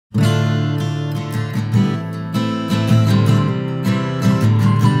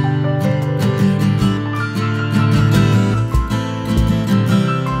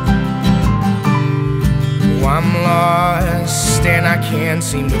can't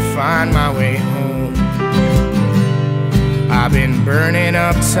seem to find my way home. I've been burning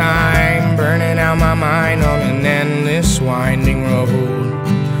up time, burning out my mind on an endless winding road.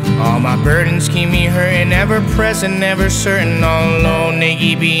 All my burdens keep me hurting, ever present, never certain, all alone, they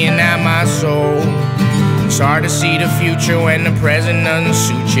keep being at my soul. It's hard to see the future when the present doesn't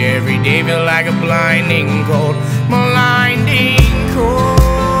suit you. Every day feel like a blinding cold, blinding cold.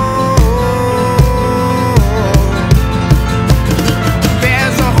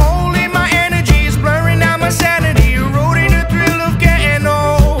 There's a hole in my energy, it's blurring out my sanity, eroding the thrill of getting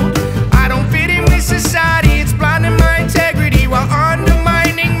old. I don't fit in with society, it's blinding my integrity while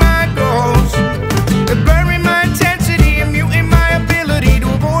undermining my goals. They're blurring my intensity and muting my ability to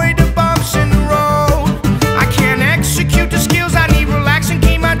avoid the bumps in the road. I can't execute the skills I need, relax and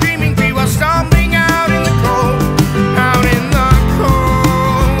keep my dreaming free while stumbling out in the cold, out in the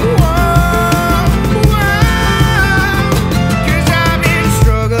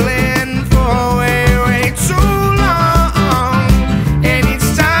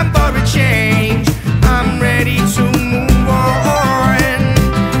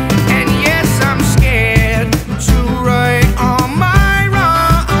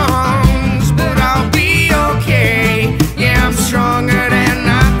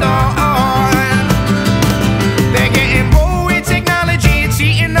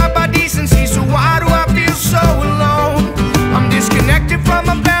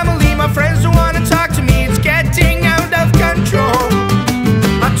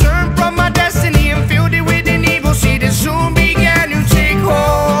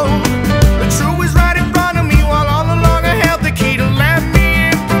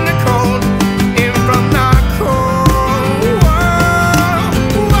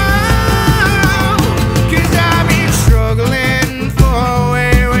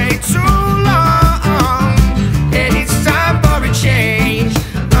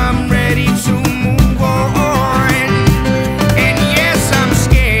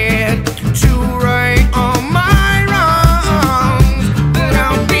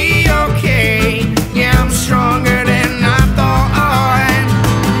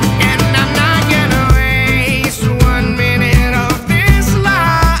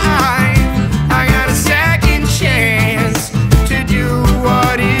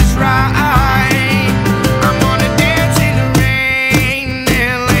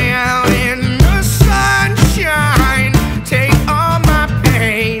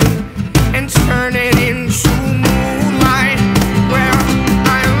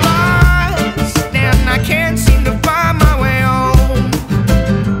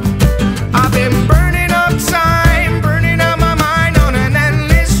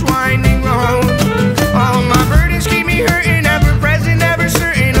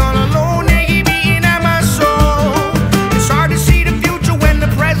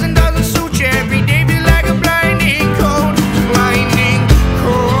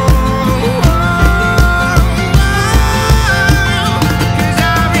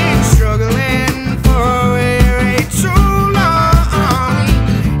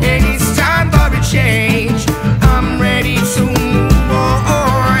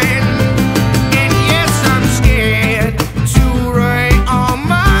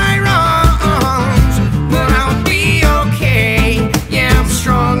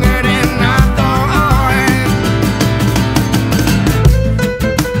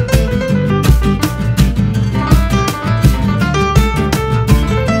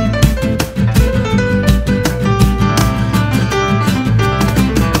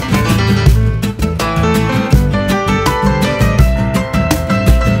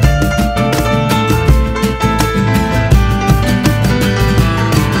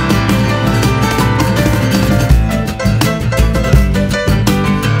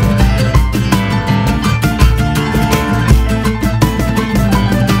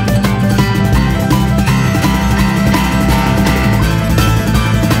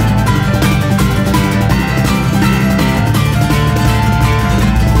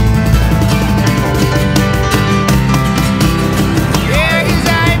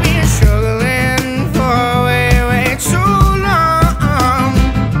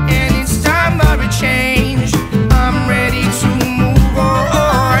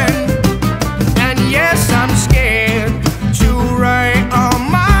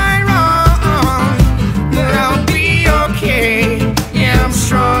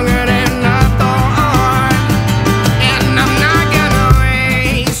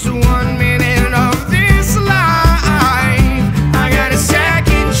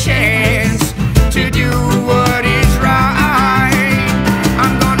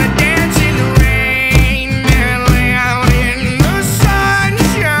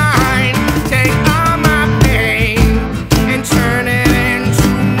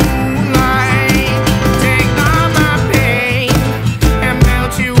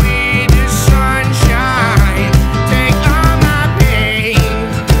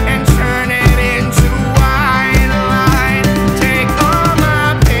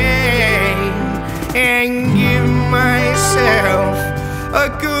a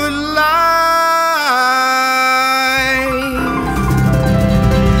good